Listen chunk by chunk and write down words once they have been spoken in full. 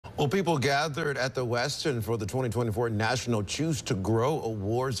Well, people gathered at the Western for the 2024 National Choose to Grow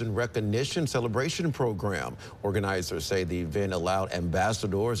Awards and Recognition Celebration Program. Organizers say the event allowed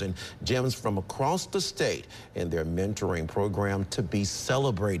ambassadors and gems from across the state in their mentoring program to be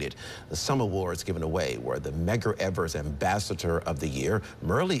celebrated. Some awards given away were the Medgar Evers Ambassador of the Year,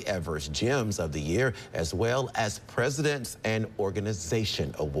 Merle Evers Gems of the Year, as well as Presidents and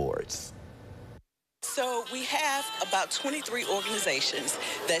Organization Awards. So we have about 23 organizations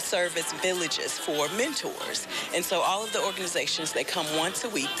that serve as villages for mentors. And so all of the organizations, they come once a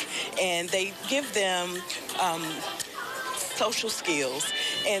week and they give them social skills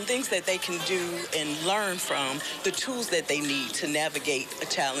and things that they can do and learn from, the tools that they need to navigate a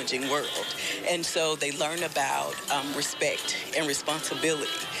challenging world. And so they learn about respect and responsibility.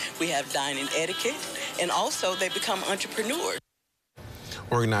 We have dining etiquette, and also they become entrepreneurs.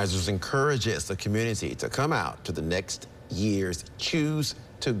 Organizers encourages the community to come out to the next year's Choose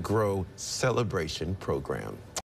to Grow celebration program.